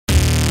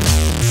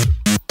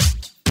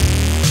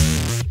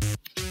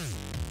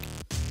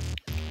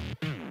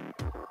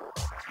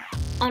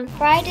On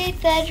Friday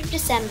 3rd of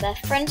December,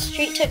 Front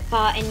Street took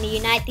part in the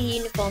Unite the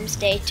Uniforms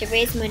Day to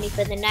raise money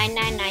for the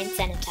 999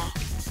 Cenotaph.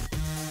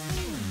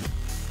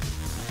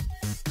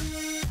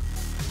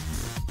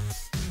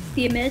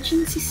 The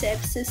Emergency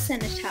Services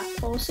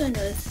Cenotaph, also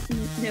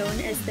known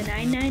as the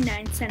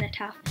 999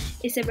 Cenotaph,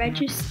 is a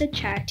registered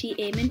charity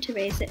aiming to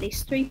raise at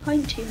least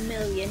 £3.2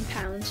 million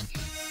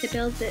to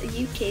build the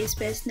UK's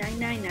first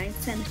 999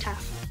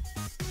 Cenotaph.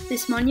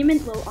 This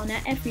monument will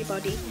honour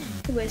everybody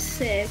who has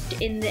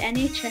served in the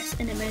NHS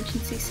and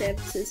emergency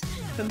services,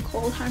 from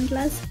call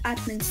handlers,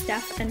 admin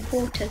staff and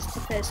porters to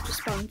first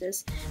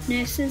responders,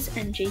 nurses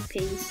and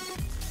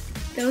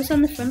GPs. Those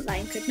on the front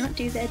line could not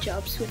do their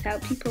jobs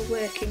without people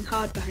working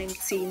hard behind the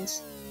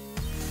scenes.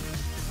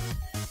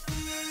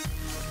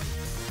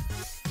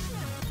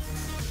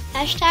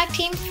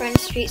 Team Front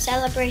Street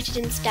celebrated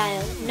in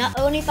style, not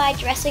only by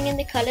dressing in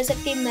the colours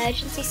of the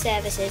emergency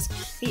services,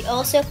 we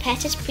also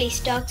petted police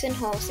dogs and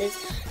horses,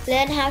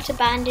 learned how to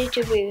bandage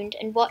a wound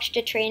and watched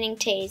a training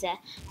taser.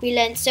 We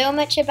learned so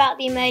much about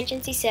the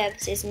emergency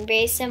services and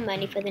raised some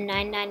money for the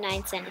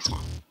 999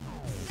 Cenotaph.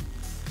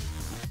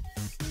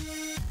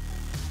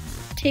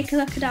 Take a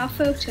look at our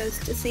photos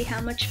to see how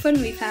much fun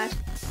we've had.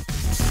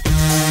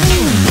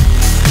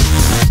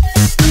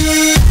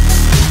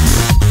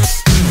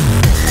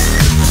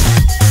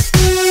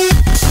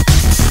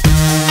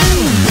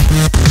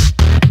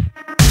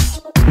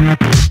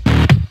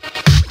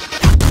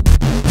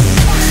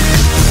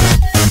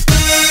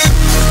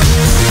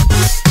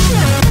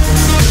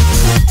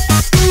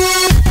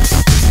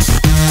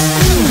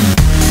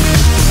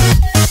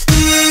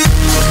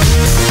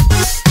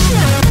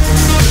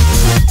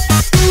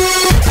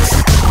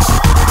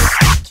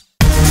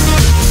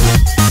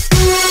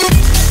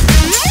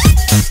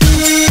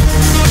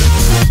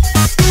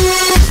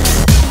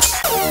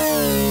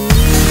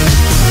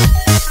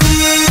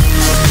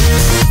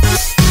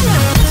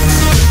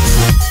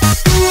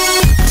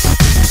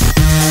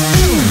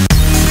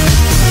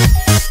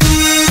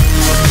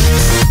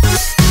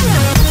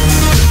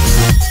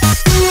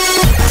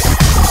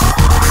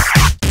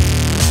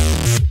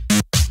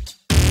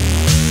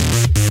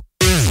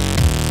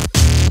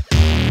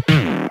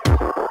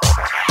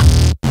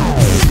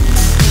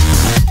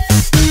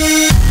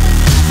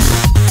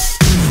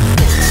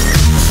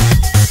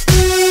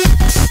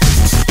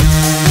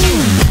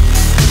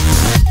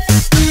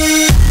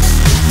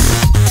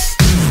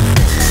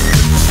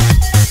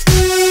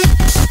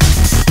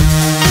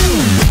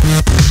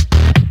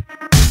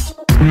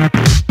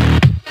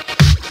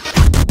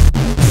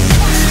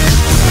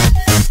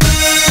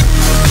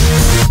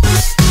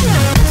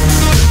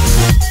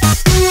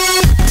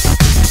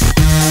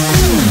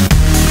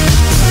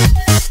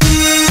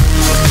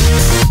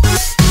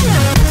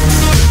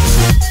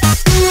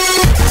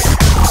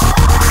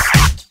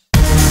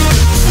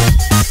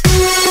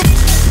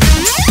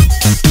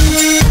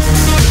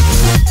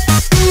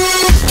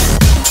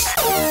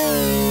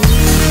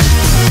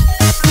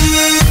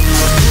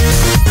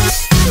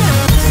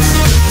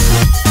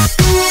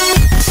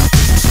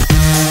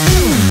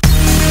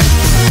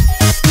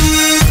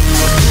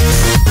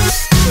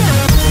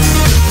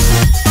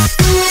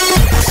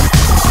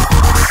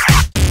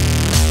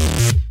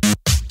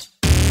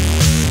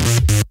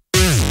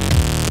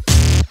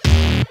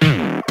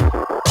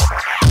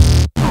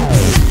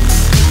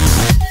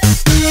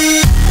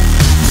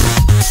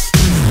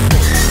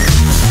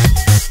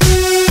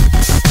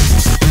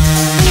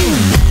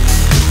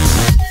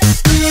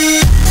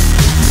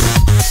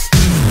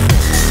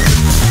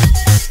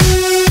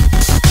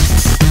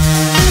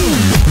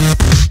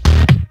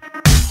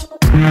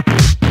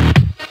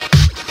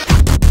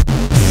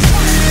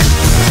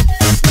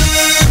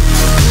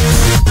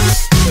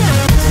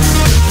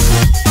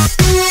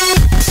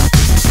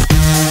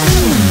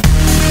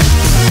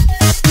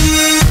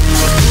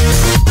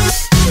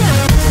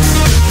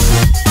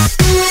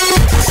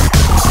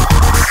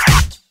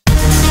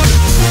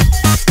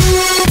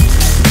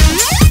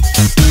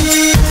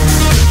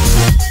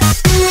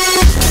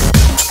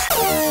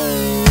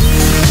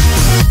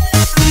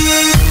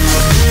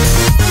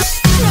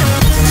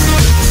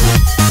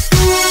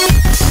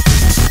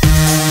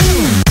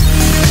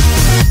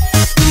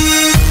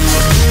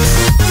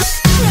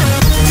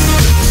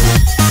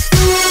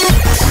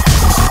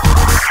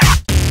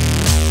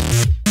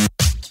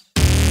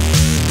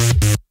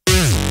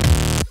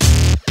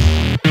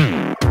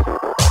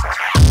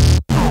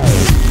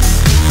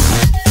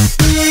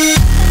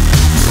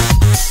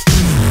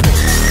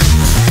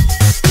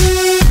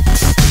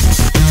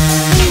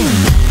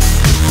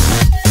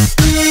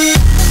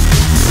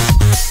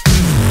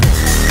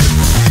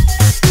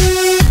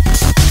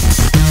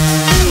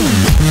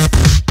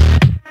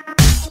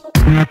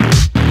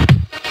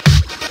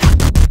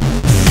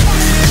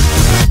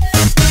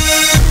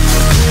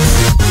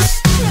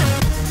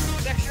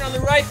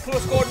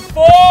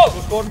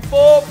 Gordon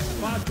Forbes.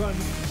 Bad one.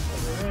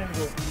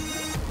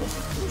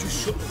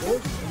 Just shut the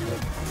doors.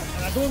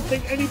 And I don't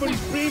think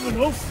anybody's brave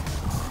enough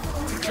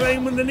to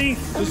climb underneath.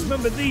 Because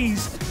remember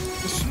these,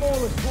 the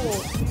smallest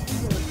boat,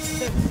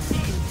 17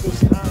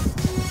 plus hand.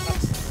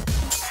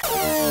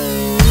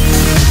 Bye.